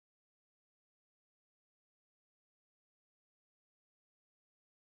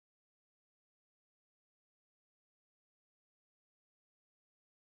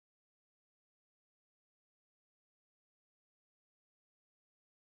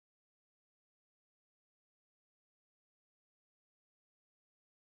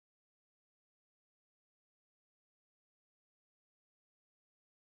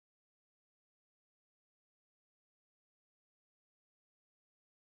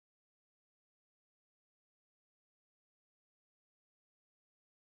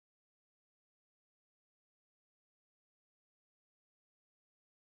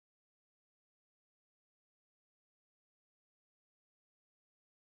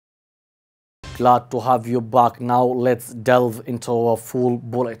Glad to have you back. Now let's delve into our full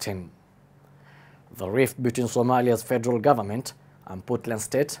bulletin. The rift between Somalia's federal government and Puntland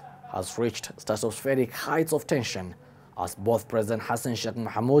state has reached stratospheric heights of tension as both President Hassan Sheikh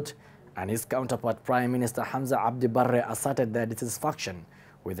Mohamud and his counterpart Prime Minister Hamza Abdi Barre asserted their dissatisfaction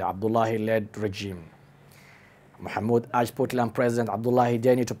with the Abdullahi-led regime. Mohamud urged Puntland President Abdullahi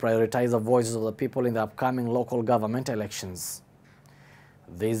Deni to prioritize the voices of the people in the upcoming local government elections.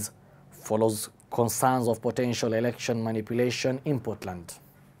 This follows concerns of potential election manipulation in Puntland.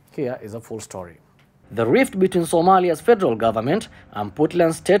 Here is a full story. The rift between Somalia's federal government and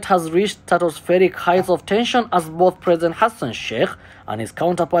Puntland state has reached stratospheric heights of tension as both President Hassan Sheikh and his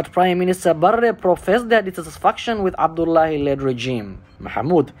counterpart Prime Minister Barre professed their dissatisfaction with Abdullahi-led regime.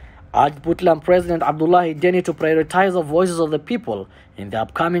 Mohamud urged Puntland President Abdullahi Deni to prioritize the voices of the people in the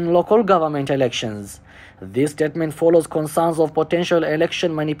upcoming local government elections. This statement follows concerns of potential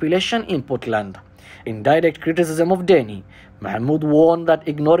election manipulation in Puntland. In direct criticism of Deni, Mohamud warned that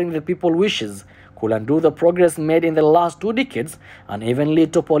ignoring the people's wishes could undo the progress made in the last 2 decades and even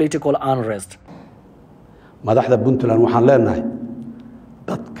lead to political unrest. madaxda Puntland waxaan leenahay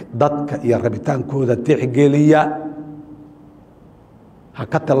dadka iyo rabitaankooda tixgeliya ha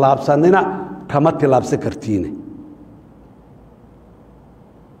ka talaabsanina kama tilaabsan kartiin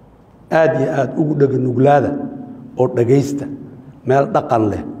aad iyo aad ugu dhaganuglaada oo dhageysta meel dhaqan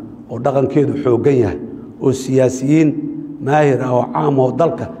leh oo dhaqankeedu xoogan yahay oo siyaasiyiin maahir ah oo caam oo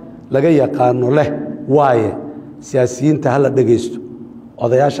dalka laga yaqaano leh waaye siyaasiyiinta hala dhageysto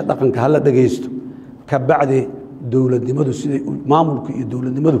odayaasha dhaqanka hala dhageysto ka bacdi dawladnimadu siday maamulka iyo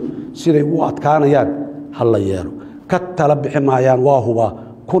dawladnimadu siday u adkaanayaan hala yeelo ka tala bixi maayaan waa huba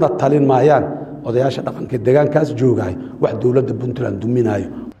kuna talin maayaan odayaasha dhaqanka deegaankaas joogay wax dawladda Puntland duminayo.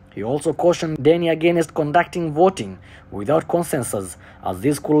 He also cautioned Deni against conducting voting without consensus, as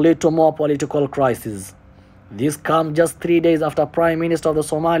this could lead to more political crises. This comes just 3 days after Prime Minister of the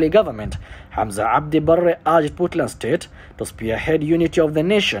Somali government, Hamza Abdi Barre, urged Puntland state to spearhead unity of the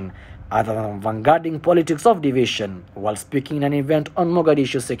nation other than vanguarding politics of division while speaking in an event on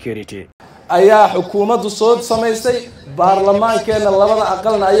Mogadishu security. ayaa xukuumaddu soo samaysay baarlamaankeena labada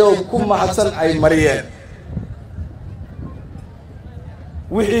aqalna ayuu ku mahadsan ay mariyeen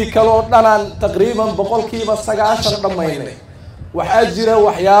wixii kale oo dhanaan taqriiban 90% dhamaynay waxaa jira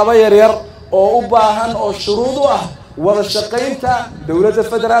waxyaabo yar yar oo u baahan oo shuruud u ah wada shaqaynta dawladda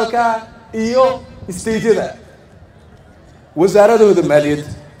federaalka iyo isteedyada wasaaradooda maaliyadda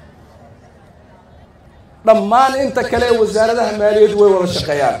dhammaan inta kale wasaaradaha maaliyadda way wada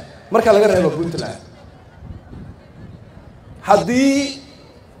shaqeeyaan marka laga reebo Puntland haddii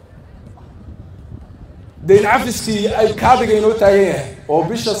deyn cafiskii ay kaabiga inoo taagan yahay oo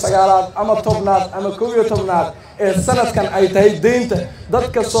bisha 9aad ama 10aad ama 11aad ee sanadkan ay tahay deynta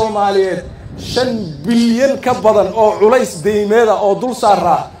dadka Soomaaliyeed 5 bilyan ka badan oo culays deymeeda oo dul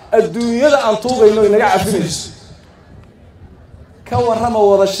saaraa adduunyada aan tuugayno inaga cafinayso ka warrama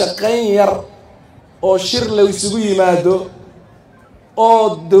wada shaqayn yar oo shir la isugu yimaado oo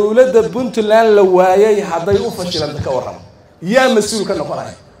dawladda Puntland la waayay haday u fashilanta ka warrama yaa mas'uul ka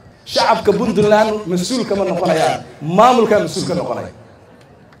noqonaya shacabka Puntland mas'uul kama noqonayaan maamulka mas'uul ka noqonaya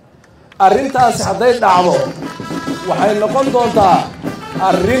arrintaas haday dhacdo waxay noqon doontaa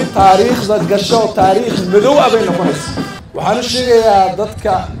arrin taariikhda gasho taariikh madow ah bay noqonaysaa waxaan sheegayaa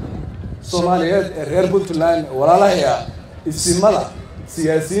dadka Soomaaliyeed ee reer Puntland walaalaha isimada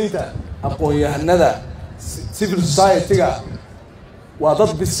siyaasiyiinta aqoon-yahanada civil society-ga waa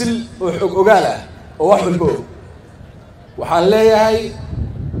dad bisil oo xog ogaal ah oo wax walba waxaan leeyahay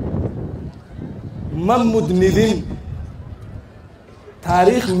ma mudnidin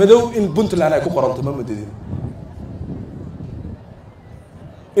taariikh madow in Puntland ay ku qoranto ma mudnidin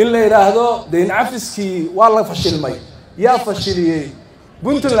in la yiraahdo deyn cafiskii waa la fashilmay yaa fashiliyay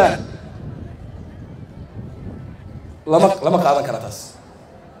Puntland lama qaadan kara taas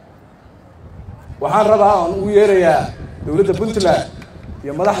waxaan rabaa aan u yeerayaa dawladda Puntland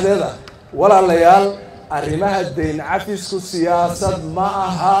iyo madaxdeeda walaalayaal arrimaha deyn cafisku siyaasad ma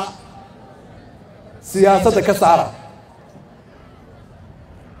aha siyaasadda ka saara.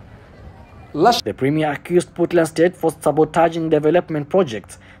 The Premier accused Puntland state for sabotaging development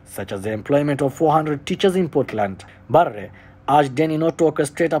projects such as the employment of 400 teachers in Puntland. Barre urged Deni not to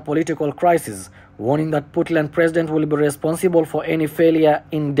orchestrate a political crisis, warning that Puntland president will be responsible for any failure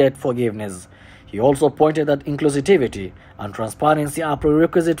in debt forgiveness. He also pointed that inclusivity and transparency are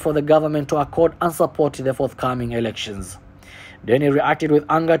prerequisite for the government to accord and support the forthcoming elections. Deni reacted with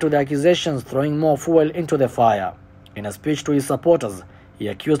anger to the accusations, throwing more fuel into the fire. In a speech to his supporters, he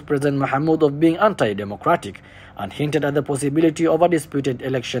accused President Mahmoud of being anti-democratic and hinted at the possibility of a disputed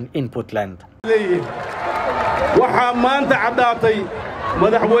election in Puntland. waxaa maanta caddaatay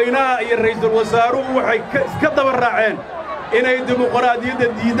madaxweynaha iyo ra'iisul wasaaruhu waxay iska daba raaceen inay dimuqraadiyadda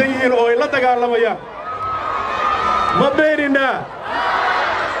diidan yihiin oo ay la dagaalamayaan ma beeninaa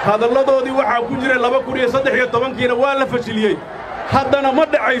hadalladoodii waxaa ku jira 2013kiina waa la fashiliyey haddana ma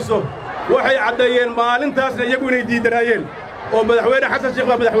dhacayso waxay caddeeyeen maalintaasna iyagu inay diidanaayeen oo madaxweyne xasan sheekh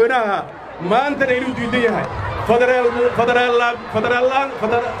waa madaxweynaha maantana inuu diidan yahay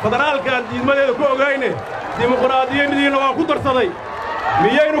federaalkaan diidmadeeda ku ogayne dimuqraadiyadiina waa ku darsaday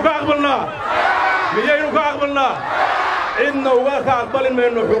miyaynu ka aqbalnaa cidna uga ka aqbalin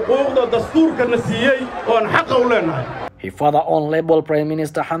mayno xuquuqda dastuurkana siiyey oon xaqa u leenahay. He further on labeled Prime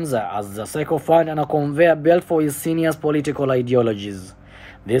Minister Hamza as the sycophant and a conveyor belt for his seniors' political ideologies.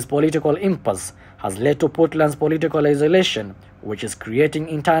 This political impasse has led to Puntland's political isolation, which is creating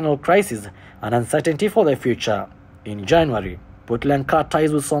internal crisis and uncertainty for the future. In January, Puntland cut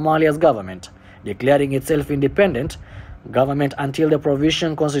ties with Somalia's government, declaring itself independent government until the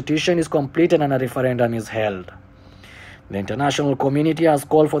provisional constitution is completed and a referendum is held. The international community has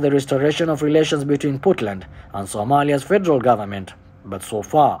called for the restoration of relations between Puntland and Somalia's federal government, but so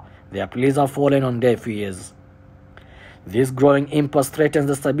far, their pleas have fallen on deaf ears. This growing impasse threatens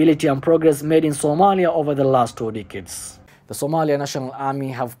the stability and progress made in Somalia over the last 2 decades. The Somalia National Army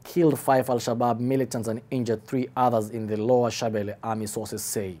have killed 5 Al-Shabaab militants and injured 3 others in the Lower Shabelle, army sources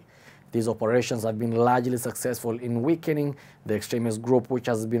say. These operations have been largely successful in weakening the extremist group, which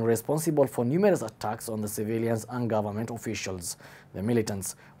has been responsible for numerous attacks on the civilians and government officials. The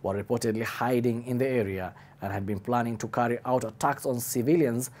militants were reportedly hiding in the area and had been planning to carry out attacks on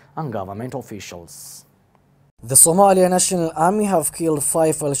civilians and government officials. The Somalia National Army have killed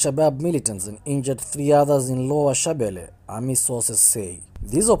 5 Al-Shabaab militants and injured 3 others in Lower Shabelle, army sources say.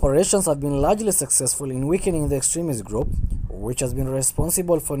 These operations have been largely successful in weakening the extremist group, which has been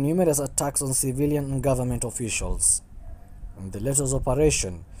responsible for numerous attacks on civilian and government officials. In the latest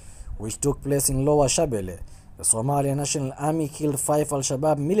operation, which took place in Lower Shabelle, the Somalia National Army killed 5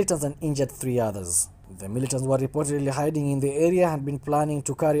 Al-Shabaab militants and injured 3 others. The militants were reportedly hiding in the area and had been planning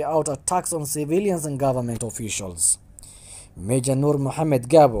to carry out attacks on civilians and government officials. Major Nur Mohammed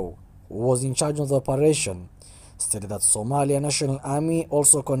Gabo, who was in charge of the operation, stated that Somalia National Army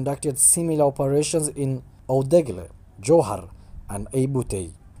also conducted similar operations in Oudegle, Johar, and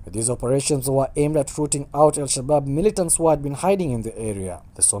Eibutei. These operations were aimed at rooting out Al-Shabaab militants who had been hiding in the area.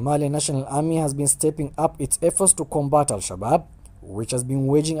 The Somalia National Army has been stepping up its efforts to combat Al-Shabaab, which has been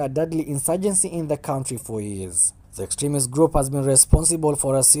waging a deadly insurgency in the country for years. The extremist group has been responsible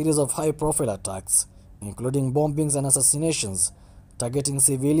for a series of high-profile attacks, including bombings and assassinations, targeting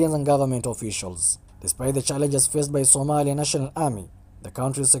civilians and government officials. Despite the challenges faced by Somalia National Army, the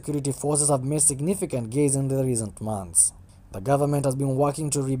country's security forces have made significant gains in the recent months. The government has been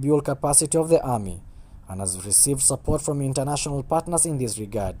working to rebuild capacity of the army and has received support from international partners in this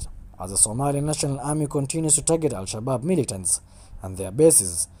regard. As the Somalia National Army continues to target Al-Shabaab militants and their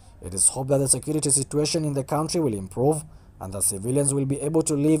bases, it is hoped that the security situation in the country will improve and that civilians will be able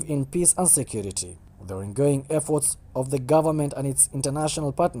to live in peace and security. The ongoing efforts of the government and its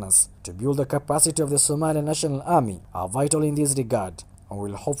international partners to build the capacity of the Somalia National Army are vital in this regard and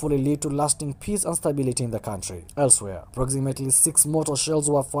will hopefully lead to lasting peace and stability in the country. Elsewhere, approximately 6 mortar shells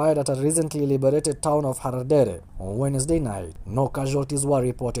were fired at a recently liberated town of Haradere on Wednesday night. No casualties were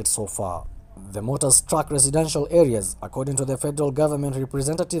reported so far. The mortars struck residential areas, according to the federal government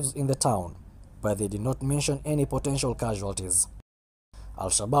representatives in the town, but they did not mention any potential casualties.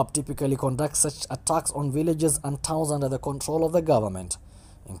 Al-Shabaab typically conducts such attacks on villages and towns under the control of the government,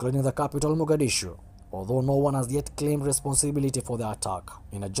 including the capital Mogadishu, although no one has yet claimed responsibility for the attack.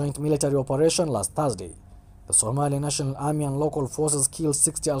 In a joint military operation last Thursday, the Somali National Army and local forces killed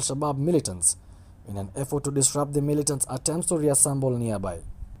 60 Al-Shabaab militants in an effort to disrupt the militants' attempts to reassemble nearby.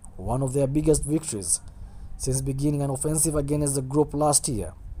 One of their biggest victories since beginning an offensive against the group last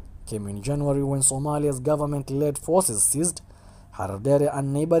year came in January when Somalia's government-led forces seized Haradere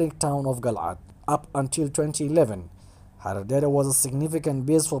and neighboring town of Gal'ad. Up until 2011, Haradere was a significant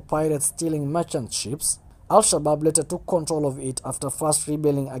base for pirates stealing merchant ships. Al-Shabaab later took control of it after first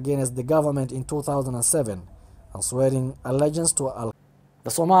rebelling against the government in 2007 and swearing allegiance to Al-Qaeda. The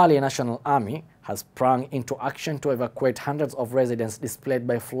Somali National Army has sprung into action to evacuate hundreds of residents displaced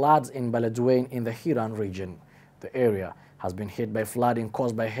by floods in Beledweyne in the Hiran region. The area has been hit by flooding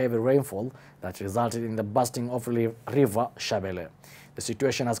caused by heavy rainfall that resulted in the bursting of River Shabelle. The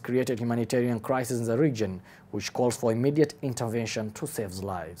situation has created humanitarian crisis in the region, which calls for immediate intervention to save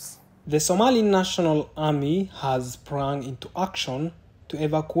lives. The Somali National Army has sprung into action to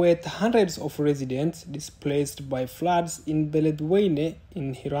evacuate hundreds of residents displaced by floods in Beledweyne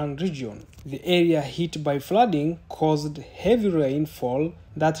in Hiran region. The area hit by flooding caused heavy rainfall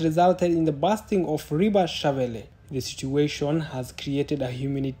that resulted in the bursting of River Shavelle. The situation has created a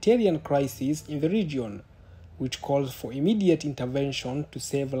humanitarian crisis in the region, which calls for immediate intervention to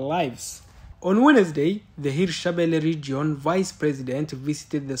save lives. On Wednesday, the Hirshabelle region vice president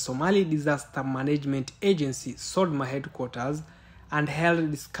visited the Somali Disaster Management Agency SODMA headquarters and held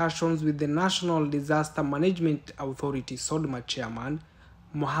discussions with the National Disaster Management Authority SODMA chairman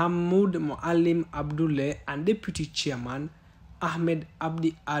Mohammed Muallim Abdulle and deputy chairman Ahmed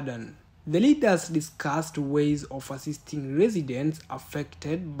Abdi Adan. The leaders discussed ways of assisting residents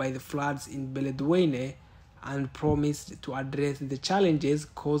affected by the floods in Beledweyne and promised to address the challenges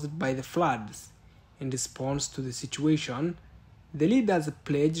caused by the floods. In response to the situation, the leaders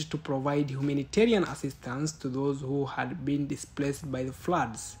pledged to provide humanitarian assistance to those who had been displaced by the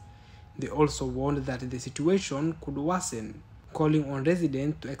floods. They also warned that the situation could worsen, calling on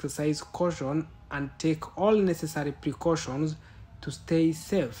residents to exercise caution and take all necessary precautions to stay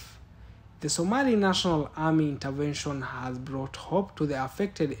safe. The Somali National Army intervention has brought hope to the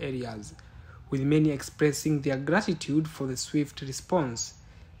affected areas, with many expressing their gratitude for the swift response.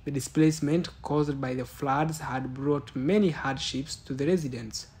 The displacement caused by the floods had brought many hardships to the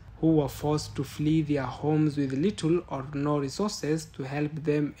residents, who were forced to flee their homes with little or no resources to help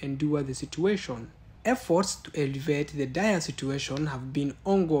them endure the situation. Efforts to elevate the dire situation have been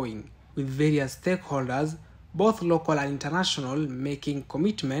ongoing, with various stakeholders, both local and international, making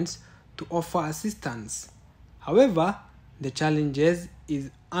commitments to offer assistance. However, the challenges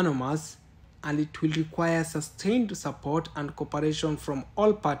is enormous, and it will require sustained support and cooperation from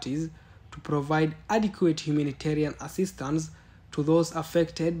all parties to provide adequate humanitarian assistance to those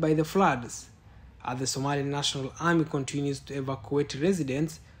affected by the floods. As the Somali National Army continues to evacuate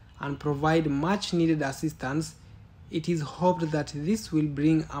residents and provide much-needed assistance, it is hoped that this will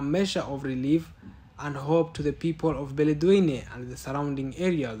bring a measure of relief and hope to the people of Beledweyne and the surrounding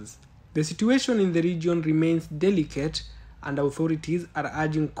areas. The situation in the region remains delicate, and authorities are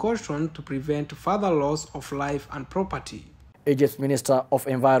urging caution to prevent further loss of life and property. Egypt's Minister of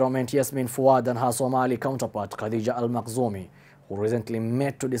Environment Yasmin Fouad and her Somali counterpart Khadija Al-Makhzoumi, who recently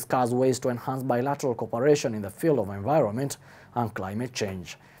met to discuss ways to enhance bilateral cooperation in the field of environment and climate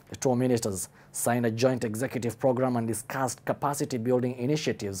change. The two ministers signed a joint executive program and discussed capacity-building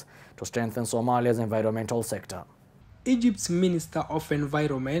initiatives to strengthen Somalia's environmental sector. Egypt's Minister of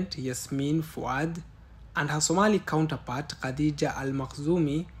Environment Yasmin Fouad and her Somali counterpart Khadija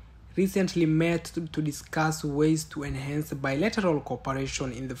Al-Makhzoumi recently met to discuss ways to enhance bilateral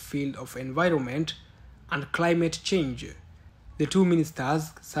cooperation in the field of environment and climate change. The two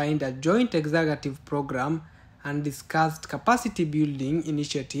ministers signed a joint executive program and discussed capacity-building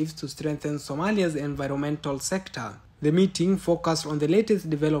initiatives to strengthen Somalia's environmental sector. The meeting focused on the latest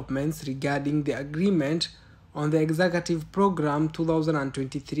developments regarding the agreement on the Executive Program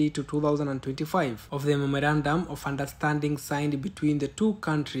 2023 to 2025 of the Memorandum of Understanding signed between the two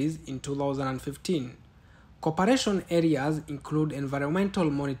countries in 2015. Cooperation areas include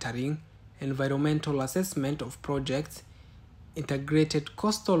environmental monitoring, environmental assessment of projects, integrated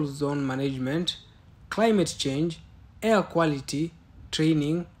coastal zone management, climate change, air quality,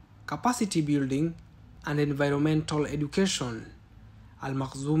 training, capacity building, and environmental education.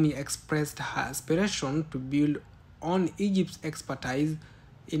 Al-Makhzoumi expressed her aspiration to build on Egypt's expertise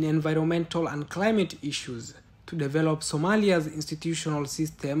in environmental and climate issues to develop Somalia's institutional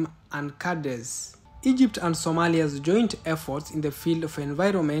system and cadres. Egypt and Somalia's joint efforts in the field of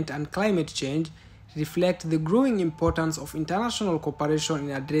environment and climate change reflect the growing importance of international cooperation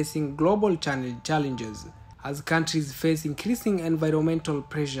in addressing global challenges. As countries face increasing environmental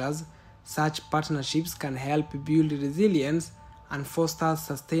pressures, such partnerships can help build resilience and foster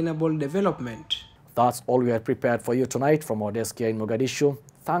sustainable development. That's all we had prepared for you tonight from our desk here in Mogadishu.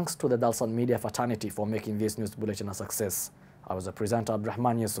 Thanks to the Dalsan Media fraternity for making this news bulletin a success. I was the presenter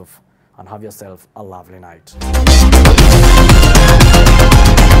Abdurrahman Yusuf, and have yourself a lovely night.